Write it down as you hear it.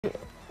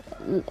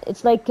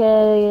It's like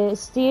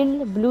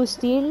steel, blue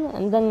steel,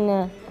 and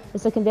then the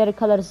secondary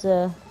colors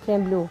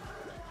flame blue.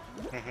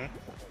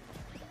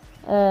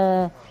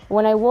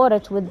 When I wore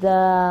it with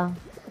the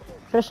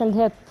fresh and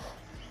hip,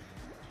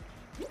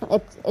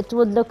 it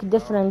would look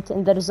different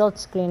in the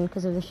results screen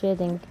because of the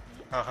shading.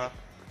 Oh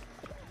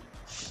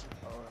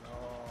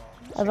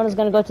no. Everyone's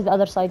gonna go to the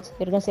other side.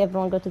 You're gonna see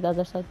everyone go to the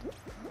other side.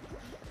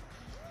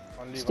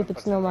 Only Stupid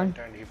 1% snowman. went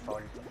and he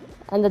fell.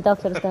 And the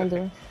doctor is gonna do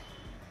it.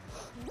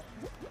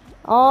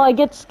 Oh, I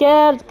get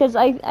scared because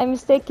I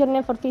mistake your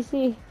name for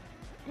PC.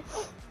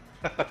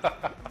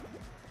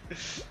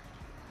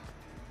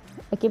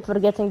 I keep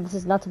forgetting this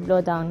is not a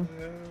blowdown.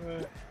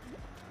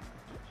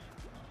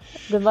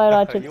 Goodbye,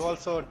 Ratchet. You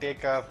also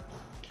take a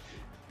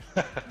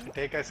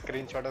take a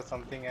screenshot or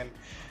something and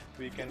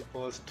we can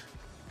post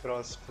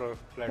cross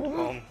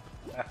platform.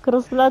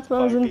 Cross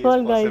platforms and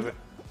Fall Guys.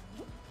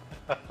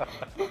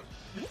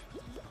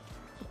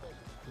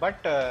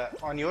 But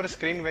on your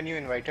screen when you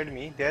invited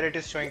me, there it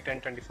is showing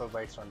 1024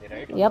 bytes only,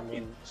 right? Yep. On the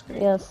main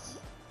screen. Yes.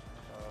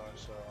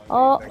 So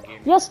Oh, only the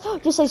game yes.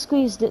 Yes, I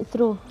squeezed it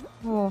through.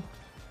 Oh.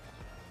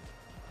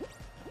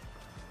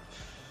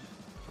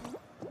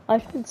 I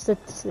should sit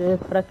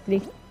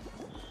correctly.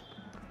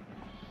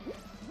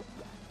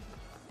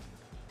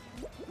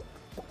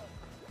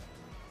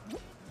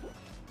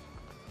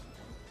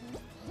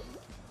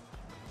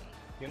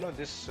 You know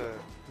this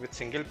with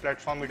single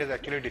platform it is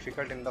actually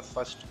difficult in the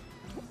first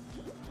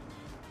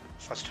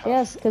half.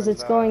 Yes, because when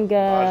it's the going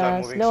bars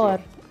are moving slower.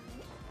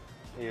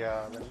 slow.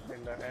 Yeah, when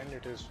in the end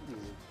it is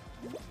easy.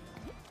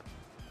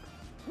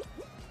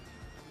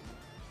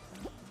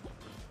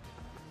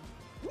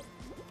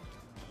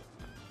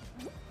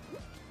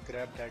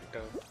 Grab that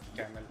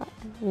camel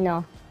No,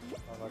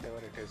 or whatever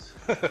it is.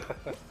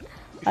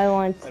 I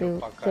want to.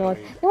 Pakka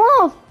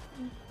No!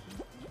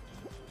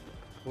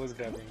 Who's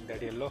grabbing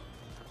that yellow?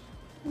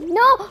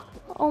 No!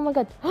 Oh my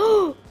god.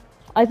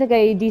 I think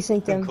I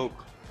desynced him. Goku.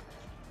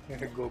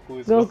 Goku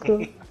is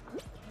Goku.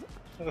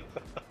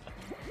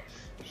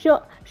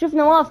 شوف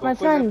نواف, my Goku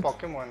friend. is a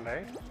Pokemon,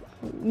 right?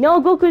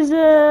 No, Goku's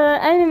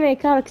anime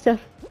character.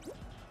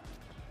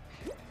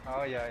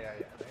 Oh yeah.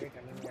 Right.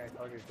 Anime. I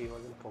thought he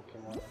was in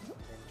Pokemon or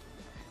something.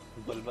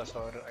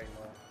 Bulbasaur, I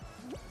know.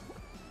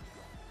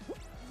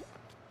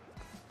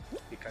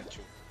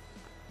 Pikachu.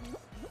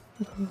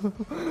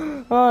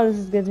 Oh, this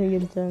is getting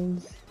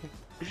intense.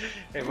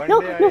 Hey, No!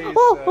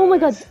 Oh my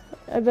god.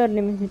 I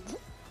barely made it.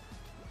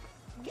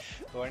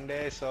 One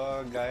day I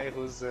saw a guy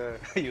whose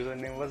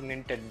username was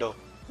Nintendo.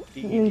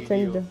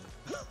 Nintendo.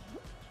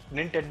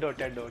 Nintendo,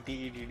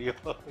 T-E-D-D-O.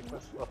 It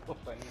was so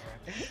funny,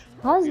 man.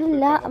 How's the People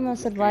come up llama with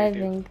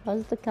surviving?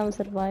 How's the cam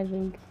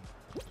surviving?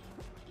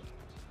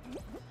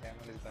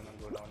 Camel is gonna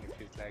go down if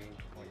he's lagging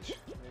too much.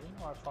 You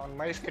know, on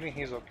my screen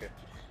he's okay.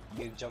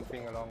 He's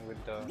jumping along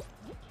with the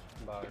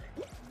bar.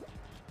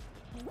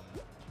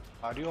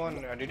 Are you on?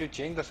 Did you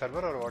change the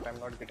server or what? I'm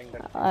not getting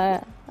that.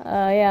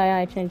 Yeah,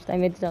 I changed. I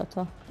made it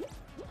auto.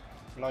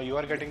 No, you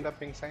are getting the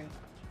pink sign.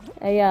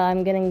 Yeah,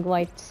 I'm getting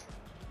white.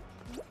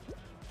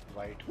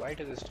 White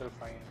is still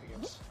fine,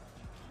 I guess.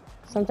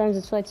 Sometimes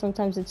it's white,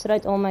 sometimes it's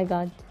red. Oh my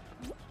god.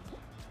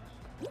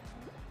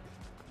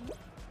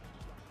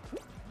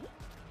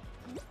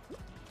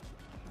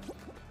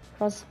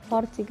 Cross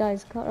party,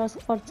 guys. Cross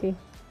party.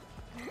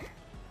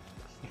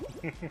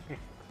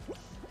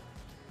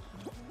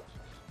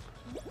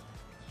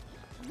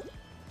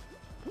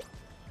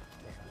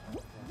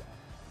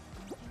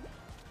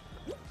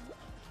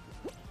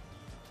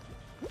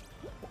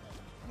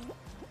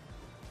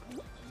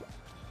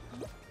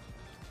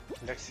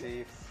 Let's see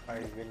if I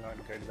will not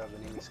get the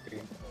winning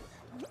screen.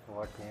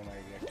 What name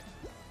I get?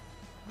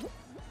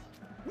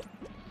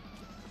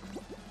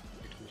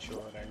 It will show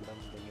a random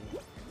winning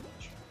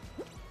image.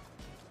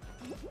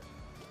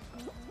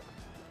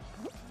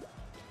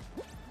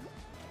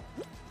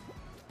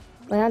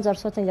 My hands are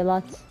sweating a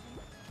lot.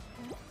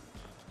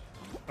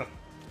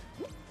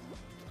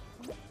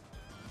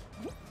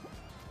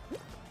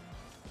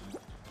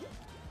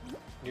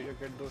 Did you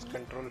get those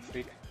control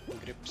freak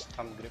grips,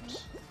 thumb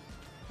grips?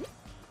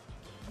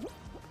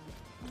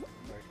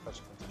 Right,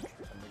 first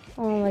concentrate on the game.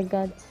 Oh my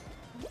god.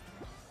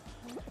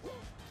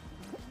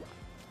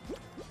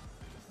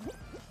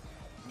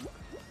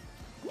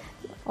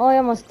 Oh, I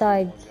almost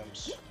died. More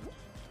jumps.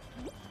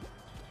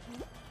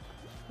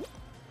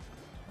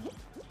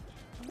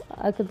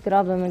 I could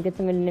grab him and get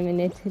him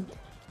eliminated.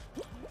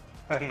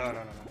 No.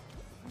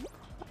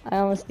 I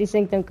almost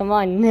desynced him, come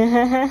on. Well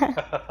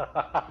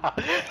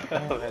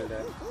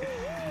done.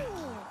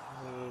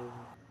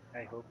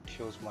 I hope it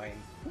shows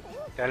mine.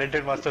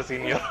 Talented Master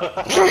Senior.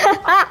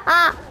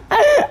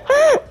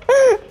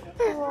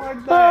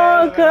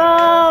 Oh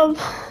crap!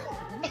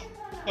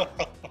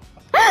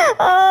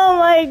 Oh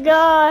my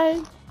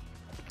god!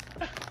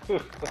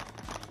 It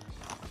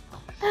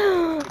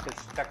is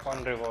stuck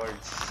on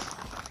rewards.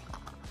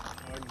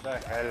 What the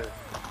hell?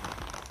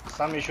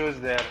 Some issues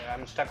there.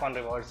 I'm stuck on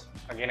rewards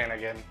again and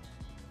again.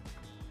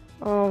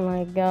 Oh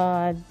my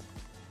god.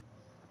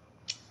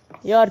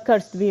 You are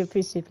cursed to be a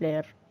PC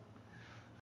player.